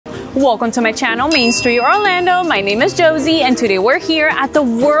Welcome to my channel, Main Street Orlando. My name is Josie, and today we're here at the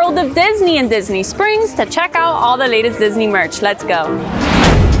World of Disney in Disney Springs to check out all the latest Disney merch. Let's go.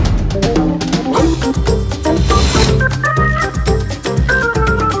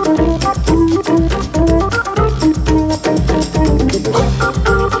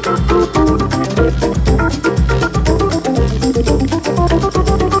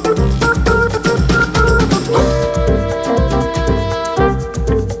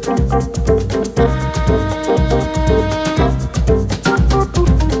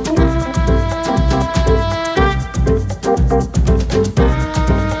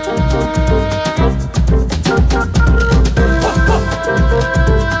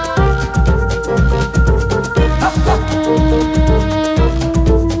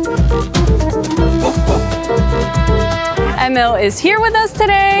 ML is here with us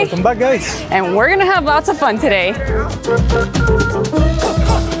today. Welcome back, guys. And we're gonna have lots of fun today.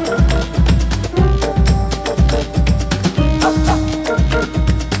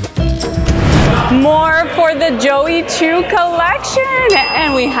 More for the Joey Choo collection.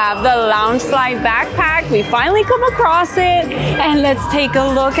 And we have the Loungefly backpack. We finally come across it, and let's take a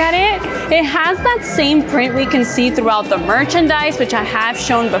look at it. It has that same print we can see throughout the merchandise, which I have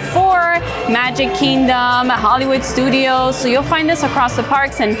shown before. Magic Kingdom, Hollywood Studios. So you'll find this across the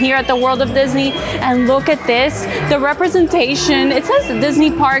parks and here at the World of Disney. And look at this, the representation. It says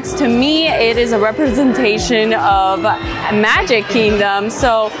Disney Parks. To me, it is a representation of Magic Kingdom.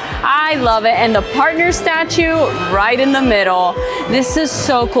 So I love it. And the partner statue right in the middle. This is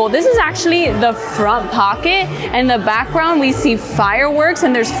so cool. This is actually the front pocket, and the background we see fireworks,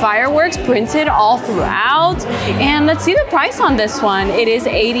 and there's fireworks printed all throughout. And let's see the price on this one. It is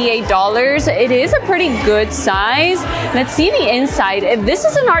 $88. It is a pretty good size. Let's see the inside. If this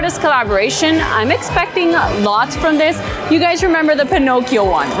is an artist collaboration, I'm expecting lots from this. You guys remember the Pinocchio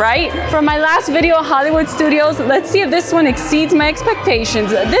one, right? From my last video, Hollywood Studios. Let's see if this one exceeds my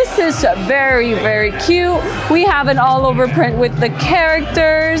expectations. This is very, very cute. We have an all over print with the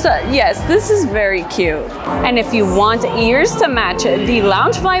characters. Yes, this is very cute. And if you want ears to match the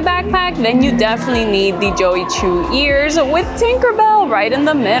Loungefly backpack, then you definitely need the Joey Choo ears with Tinkerbell right in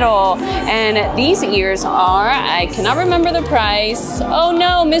the middle. And these ears are, I cannot remember the price. Oh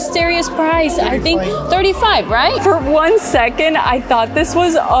no, mysterious price. 35. I think 35, right? For 1 second, I thought this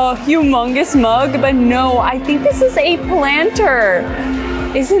was a humongous mug, but no, I think this is a planter.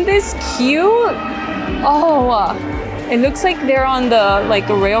 Isn't this cute? Oh, it looks like they're on the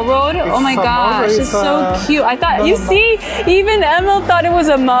a railroad. Oh my gosh, it's so cute. I thought, you see, even Emil thought it was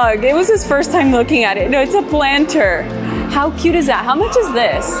a mug. It was his first time looking at it. No, it's a planter. How cute is that? How much is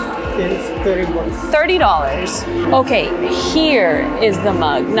this? It's $30. $30. Okay, here is the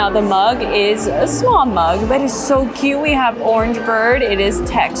mug. Now the mug is a small mug, but it's so cute. We have orange bird. It is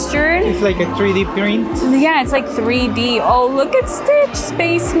textured. It's like a 3D print. Yeah, it's like 3D. Oh, look at Stitch,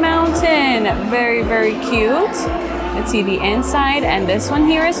 Space Mountain. Very, very cute. Let's see the inside, and this one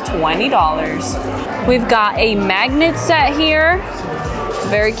here is $20. We've got a magnet set here.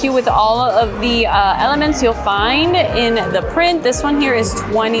 Very cute with all of the elements you'll find in the print. This one here is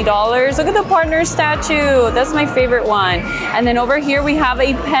 $20. Look at the partner statue. That's my favorite one. And then over here we have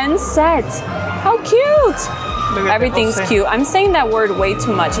a pen set. How cute. Everything's cute. I'm saying that word way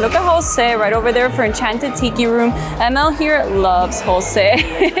too much. Look at Jose right over there for Enchanted Tiki Room. ML here loves Jose.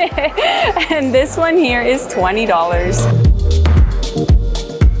 And this one here is $20.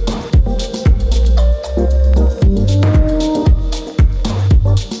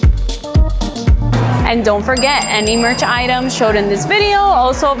 And don't forget, any merch items showed in this video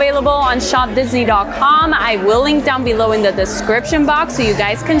also available on shopdisney.com. I will link down below in the description box so you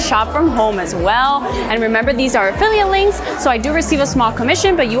guys can shop from home as well. And remember, these are affiliate links, so I do receive a small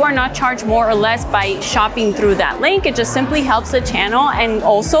commission, but you are not charged more or less by shopping through that link. It just simply helps the channel. And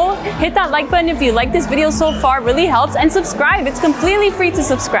also hit that like button if you like this video so far, really helps. And subscribe, it's completely free to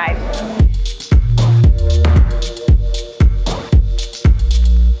subscribe.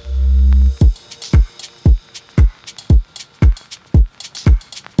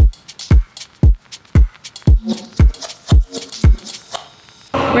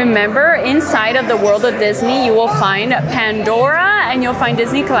 Remember, inside of the World of Disney, you will find Pandora, and you'll find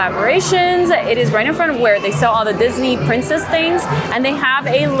Disney collaborations. It is right in front of where they sell all the Disney princess things, and they have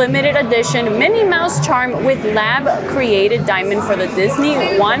a limited edition Minnie Mouse charm with lab-created diamond for the Disney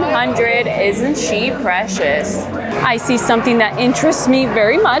 100. Isn't she precious? I see something that interests me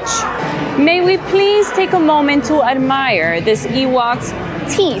very much. May we please take a moment to admire this Ewok's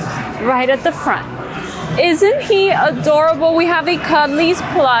teeth right at the front. Isn't he adorable? We have a Cuddlies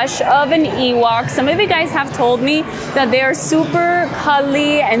plush of an Ewok. Some of you guys have told me that they are super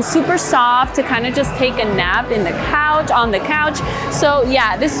cuddly and super soft to kind of just take a nap in the couch, on the couch. So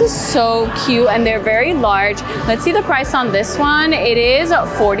yeah, this is so cute and they're very large. Let's see the price on this one. It is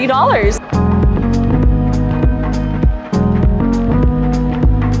 $40.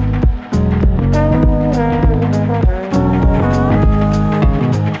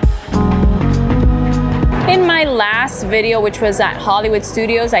 Last video, which was at Hollywood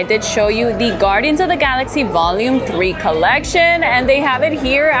Studios, I did show you the Guardians of the Galaxy Volume 3 collection, and they have it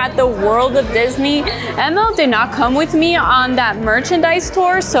here at the World of Disney. ML did not come with me on that merchandise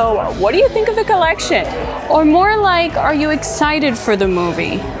tour, so what do you think of the collection? Or more like, are you excited for the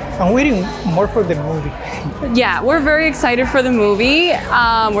movie? I'm waiting more for the movie. Yeah, we're very excited for the movie.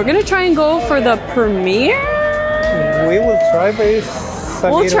 We're gonna try and go for the premiere. We will try,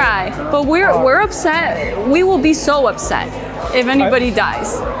 but we'll try, but we're upset. We will be so upset if anybody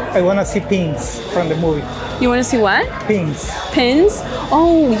dies. I want to see pins from the movie. You want to see what? Pins. Pins?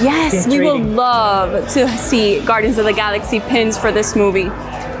 Oh yes, pins we will reading. love to see Guardians of the Galaxy pins for this movie.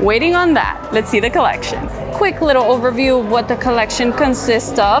 Waiting on that. Let's see the collection. Quick little overview of what the collection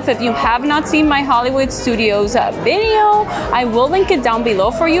consists of. If you have not seen my Hollywood Studios video, I will link it down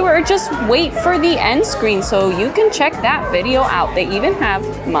below for you, or just wait for the end screen so you can check that video out. They even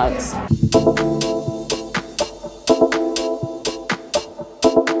have mugs.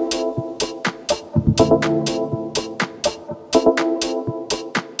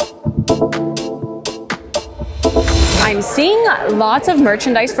 I'm seeing lots of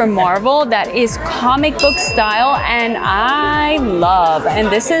merchandise from Marvel that is comic book style, and I love. And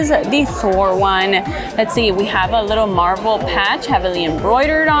this is the Thor one. Let's see, we have a little Marvel patch heavily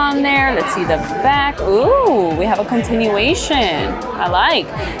embroidered on there. Let's see the back. Ooh, we have a continuation. I like.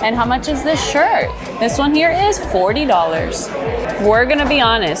 And how much is this shirt? This one here is $40. We're gonna be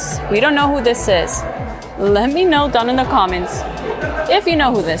honest, we don't know who this is. Let me know down in the comments if you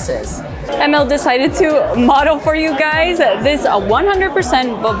know who this is. ML decided to model for you guys this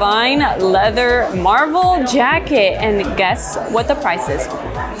 100% bovine leather Marvel jacket, and guess what the price is?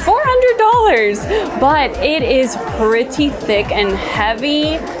 $400, but it is pretty thick and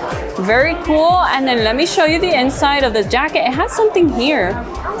heavy, very cool. And then let me show you the inside of the jacket. It has something here.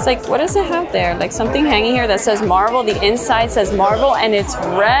 It's like, what does it have there? Like something hanging here that says Marvel. The inside says Marvel and it's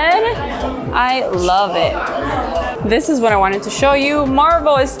red. I love it. This is what I wanted to show you.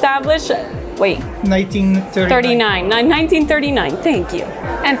 Marvel established, wait. 1939. 1939, thank you.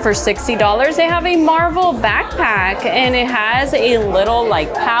 And for $60, they have a Marvel backpack, and it has a little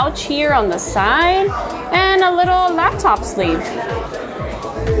like pouch here on the side and a little laptop sleeve.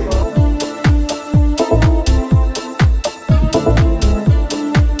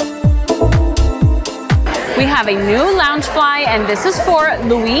 We have a new Loungefly, and this is for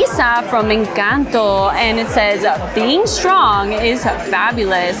Luisa from Encanto, and it says, being strong is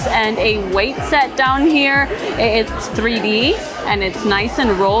fabulous. And a weight set down here, it's 3D, and it's nice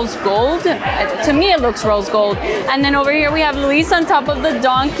and rose gold. To me, it looks rose gold. And then over here, we have Luisa on top of the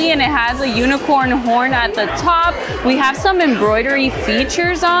donkey, and it has a unicorn horn at the top. We have some embroidery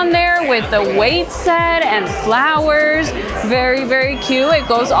features on there with the weight set and flowers. Very, very cute. It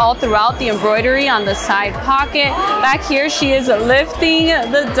goes all throughout the embroidery on the side pocket. Back here, she is lifting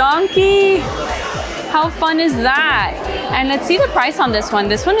the donkey. How fun is that? And let's see the price on this one.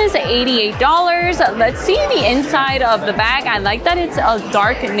 This one is $88. Let's see the inside of the bag. I like that it's a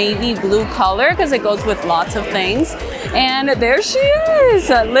dark navy blue color because it goes with lots of things. And there she is,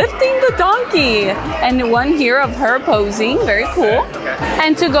 lifting the donkey. And one here of her posing, very cool.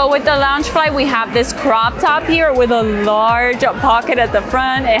 And to go with the Loungefly, we have this crop top here with a large pocket at the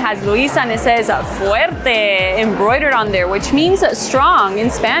front. It has Luisa and it says fuerte embroidered on there, which means strong in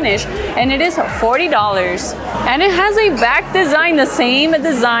Spanish. And it is $40. And it has a back design, the same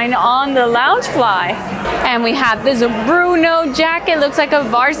design on the Loungefly. And we have this Bruno jacket, looks like a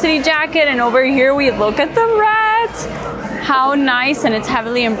varsity jacket. And over here we look at the rat. How nice, and it's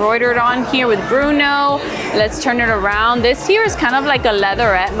heavily embroidered on here with Bruno. Let's turn it around. This here is kind of like a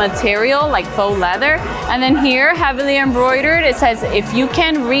leatherette material, like faux leather. And then here, heavily embroidered, it says, if you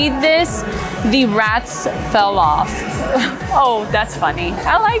can read this, the rats fell off. Oh, that's funny.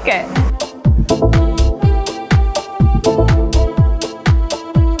 I like it.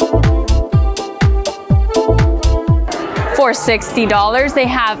 For $60, they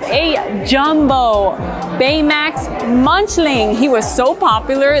have a jumbo Baymax Munchling. He was so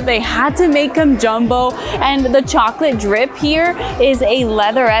popular, they had to make him jumbo. And the chocolate drip here is a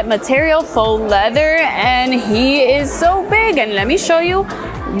leatherette material, faux leather, and he is so big. And let me show you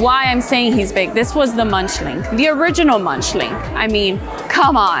why I'm saying he's big. This was the Munchling, the original Munchling. I mean,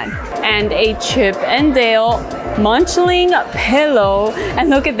 come on. And a Chip and Dale Munchling pillow. And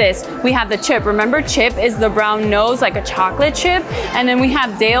look at this. We have the Chip. Remember, Chip is the brown nose, like a chocolate chip. And then we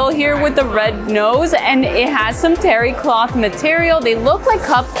have Dale here with the red nose, and it has some terry cloth material. They look like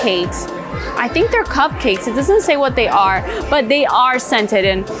cupcakes. I think they're cupcakes. It doesn't say what they are, but they are scented.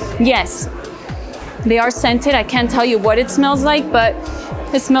 And yes, they are scented. I can't tell you what it smells like, but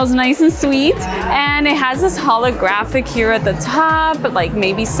it smells nice and sweet. And it has this holographic here at the top, like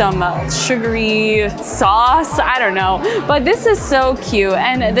maybe some sugary sauce, I don't know. But this is so cute.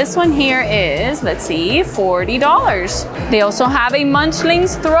 And this one here is, let's see, $40. They also have a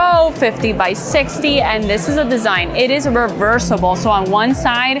Munchlings Throw, 50 by 60. And this is a design. It is reversible. So on one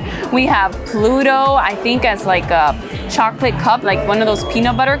side, we have Pluto, I think as like a chocolate cup, like one of those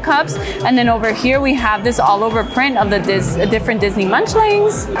peanut butter cups. And then over here, we have this all over print of the different Disney Munchlings.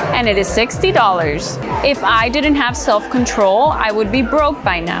 And it is $60. If I didn't have self-control, I would be broke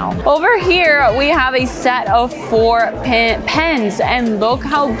by now. Over here, we have a set of 4 pens, and look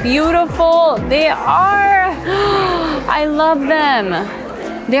how beautiful they are. I love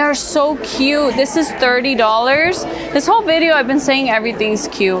them. They are so cute. This is $30. This whole video I've been saying everything's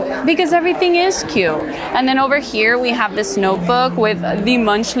cute because everything is cute. And then over here we have this notebook with the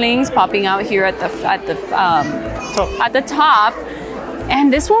Munchlings popping out here at the top.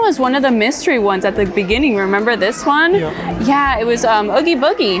 And this one was one of the mystery ones at the beginning. Remember this one? Yeah. Yeah, it was Oogie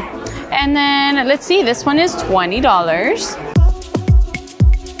Boogie. And then let's see, this one is $20.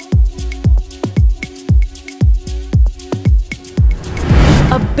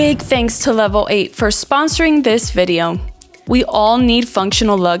 A big thanks to Level 8 for sponsoring this video. We all need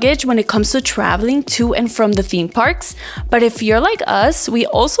functional luggage when it comes to traveling to and from the theme parks, but if you're like us, we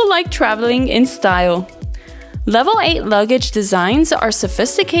also like traveling in style. Level 8 luggage designs are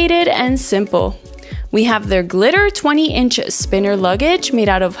sophisticated and simple. We have their glitter 20-inch spinner luggage made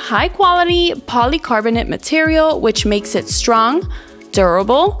out of high-quality polycarbonate material, which makes it strong,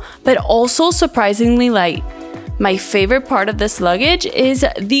 durable, but also surprisingly light. My favorite part of this luggage is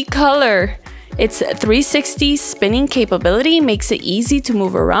the color. Its 360 spinning capability makes it easy to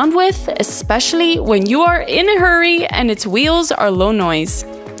move around with, especially when you are in a hurry and its wheels are low noise.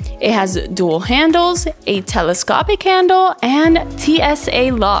 It has dual handles, a telescopic handle, and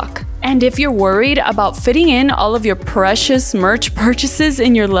TSA lock. And if you're worried about fitting in all of your precious merch purchases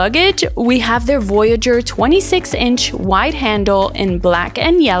in your luggage, we have their Voyager 26-inch wide handle in black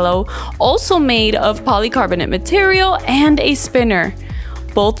and yellow, also made of polycarbonate material and a spinner.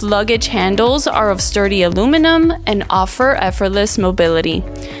 Both luggage handles are of sturdy aluminum and offer effortless mobility.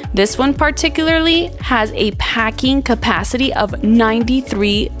 This one particularly has a packing capacity of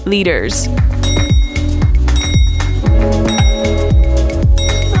 93 liters.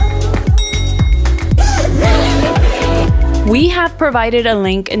 We have provided a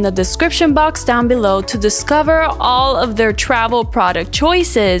link in the description box down below to discover all of their travel product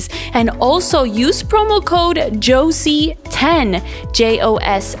choices, and also use promo code JOSI10,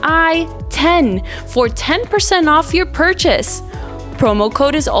 JOSI 10 for 10% off your purchase. Promo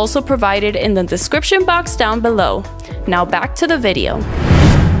code is also provided in the description box down below. Now back to the video.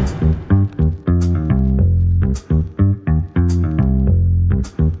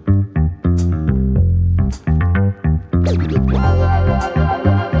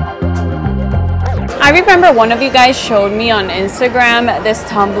 I remember one of you guys showed me on Instagram this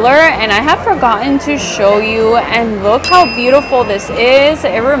tumbler, and I have forgotten to show you, and look how beautiful this is.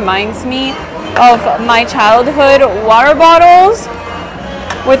 It reminds me of my childhood water bottles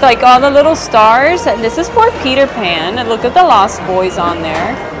with like all the little stars. And this is for Peter Pan. Look at the Lost Boys on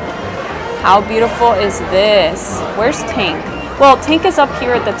there. How beautiful is this? Where's Tank? Well, Tank is up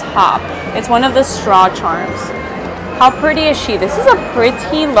here at the top. It's one of the straw charms. How pretty is she? This is a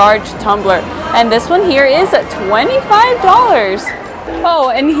pretty large tumbler. And this one here is at $25.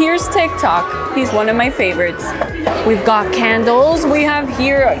 Oh, and here's TikTok. He's one of my favorites. We've got candles. We have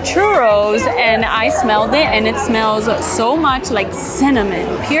here churros, and I smelled it, and it smells so much like cinnamon,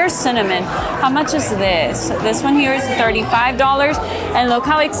 pure cinnamon. How much is this? This one here is $35. And look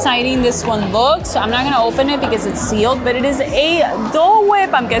how exciting this one looks. I'm not gonna open it because it's sealed, but it is a Dole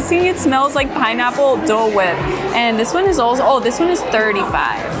Whip. I'm guessing it smells like pineapple Dole Whip. And this one is also, oh, this one is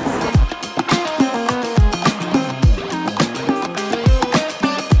 $35.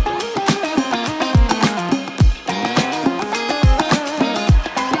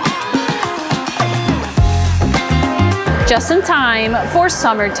 just in time for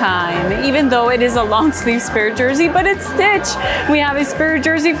summertime, even though it is a long sleeve Spirit jersey, but it's Stitch. We have a Spirit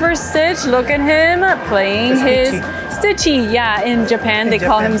jersey for Stitch. Look at him playing his Stitchy. Yeah, in Japan they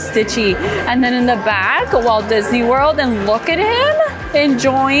call him Stitchy. And then in the back, Walt Disney World, and look at him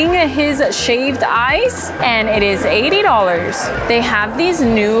enjoying his shaved ice, and it is $80. They have these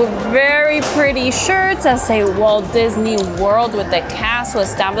new very pretty shirts that say Walt Disney World with the castle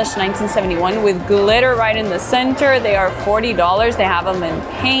established 1971 with glitter right in the center. They are $40. They have them in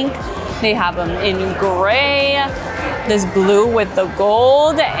pink, they have them in gray, this blue with the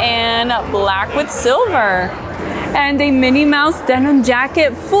gold, and black with silver. And a Minnie Mouse denim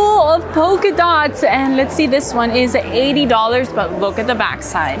jacket full of polka dots. And let's see, this one is $80, but look at the back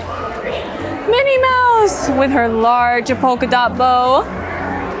side. Minnie Mouse with her large polka dot bow.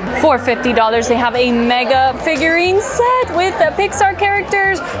 For $50, they have a mega figurine set with the Pixar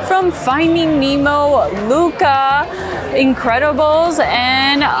characters from Finding Nemo, Luca, Incredibles,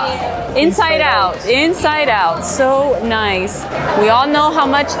 and Inside Out. So nice. We all know how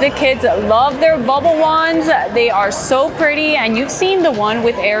much the kids love their bubble wands. They are so pretty, and you've seen the one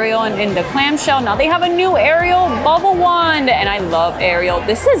with Ariel and in the clamshell. Now they have a new Ariel bubble wand, and I love Ariel.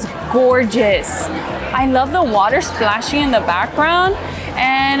 This is gorgeous. I love the water splashing in the background.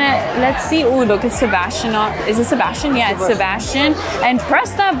 And let's see, ooh, look at Sebastian. Is it Sebastian? Yeah, it's Sebastian. And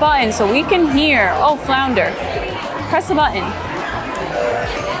press that button so we can hear. Oh, Flounder. Press the button.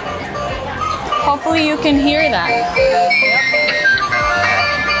 Hopefully you can hear that.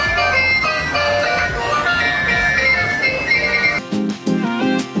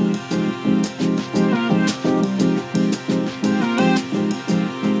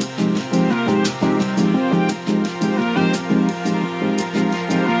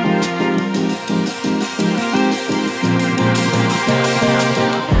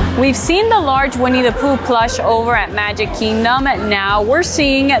 We've seen the large Winnie the Pooh plush over at Magic Kingdom. Now we're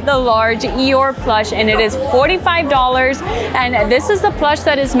seeing the large Eeyore plush, and it is $45. And this is the plush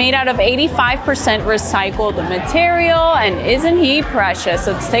that is made out of 85% recycled material. And isn't he precious?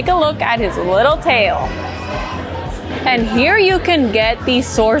 Let's take a look at his little tail. And here you can get the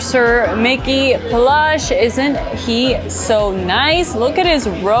Sorcerer Mickey plush. Isn't he so nice? Look at his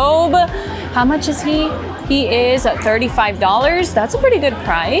robe. How much is he? He is at $35. That's a pretty good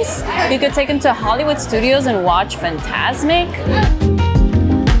price. You could take him to Hollywood Studios and watch Fantasmic.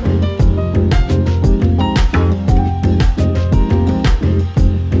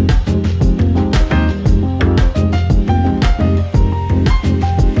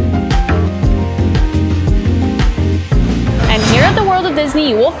 Disney,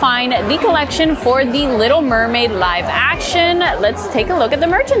 you will find the collection for the Little Mermaid live action. Let's take a look at the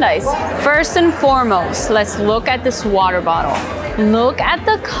merchandise. First and foremost, let's look at this water bottle. Look at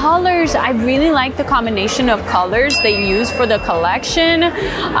the colors. I really like the combination of colors they use for the collection.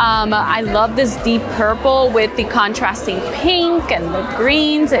 I love this deep purple with the contrasting pink and the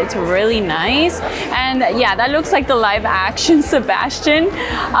greens. It's really nice. And yeah, that looks like the live action Sebastian.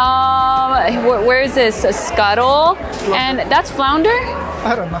 Where is this? A Scuttle. And that's Flounder?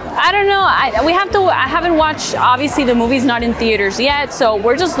 I don't know. I don't know. I haven't watched, obviously the movie's not in theaters yet, so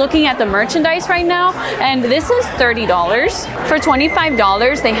we're just looking at the merchandise right now. And this is $30. For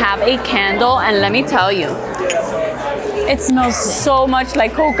 $25, they have a candle, and let me tell you, it smells so much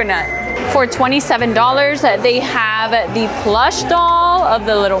like coconut. For $27, they have the plush doll of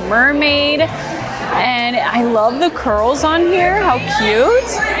the Little Mermaid. And I love the curls on here. How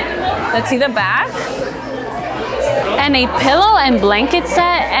cute. Let's see the back. And a pillow and blanket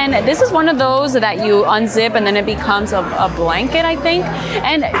set, and this is one of those that you unzip and then it becomes a blanket, I think.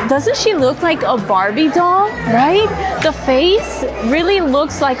 And doesn't she look like a Barbie doll, right? The face really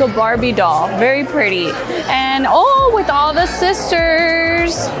looks like a Barbie doll. Very pretty. And oh, with all the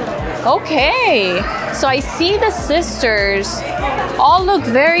sisters. Okay, so I see the sisters all look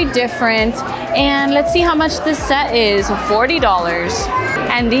very different. And let's see how much this set is. $40.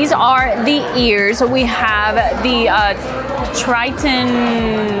 And these are the ears. We have the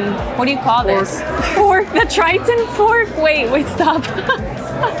Triton, what do you call this? Fork, the Triton fork. Wait, stop.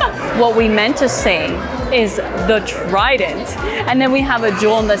 What we meant to say is the trident. And then we have a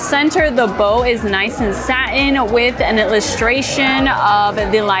jewel in the center. The bow is nice and satin with an illustration of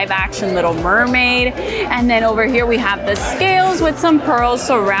the live action Little Mermaid. And then over here we have the scales with some pearls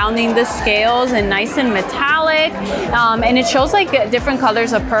surrounding the scales and nice and metallic. And it shows like different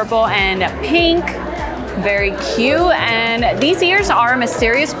colors of purple and pink. Very cute. And these ears are a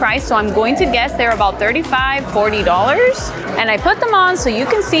mysterious price, so I'm going to guess they're about $35, $40. And I put them on so you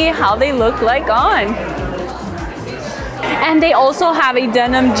can see how they look like on. And they also have a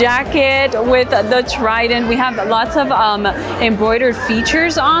denim jacket with the trident. We have lots of embroidered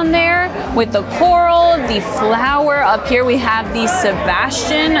features on there with the coral, the flower. Up here we have the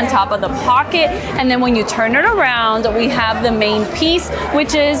Sebastian on top of the pocket. And then when you turn it around, we have the main piece,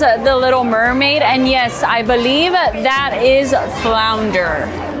 which is the Little Mermaid. And yes, I believe that is Flounder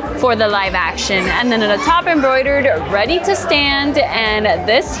for the live action. And then at the top embroidered, ready to stand, and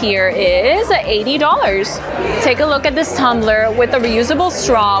this here is $80. Take a look at this tumbler with a reusable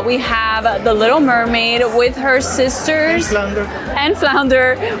straw. We have the Little Mermaid with her sisters. And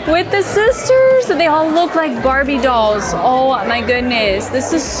Flounder with the sisters. They all look like Barbie dolls. Oh my goodness,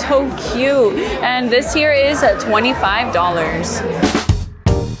 this is so cute. And this here is $25.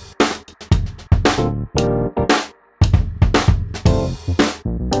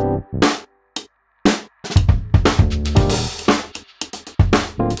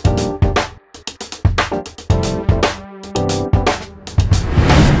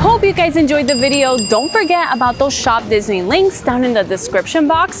 Hope you guys enjoyed the video. Don't forget about those Shop Disney links down in the description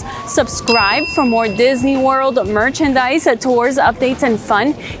box. Subscribe for more Disney World merchandise, tours, updates, and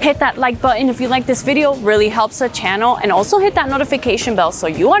fun. Hit that like button if you like this video. Really helps the channel. And also hit that notification bell so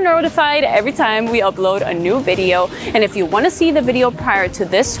you are notified every time we upload a new video. And if you want to see the video prior to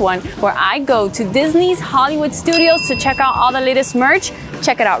this one, where I go to Disney's Hollywood Studios to check out all the latest merch,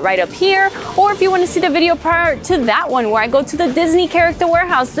 check it out right up here. Or if you want to see the video prior to that one, where I go to the Disney Character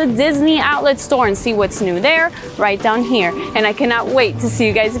Warehouse, the Disney Outlet Store, and see what's new there, right down here. And I cannot wait to see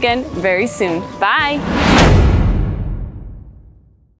you guys again very soon. Bye.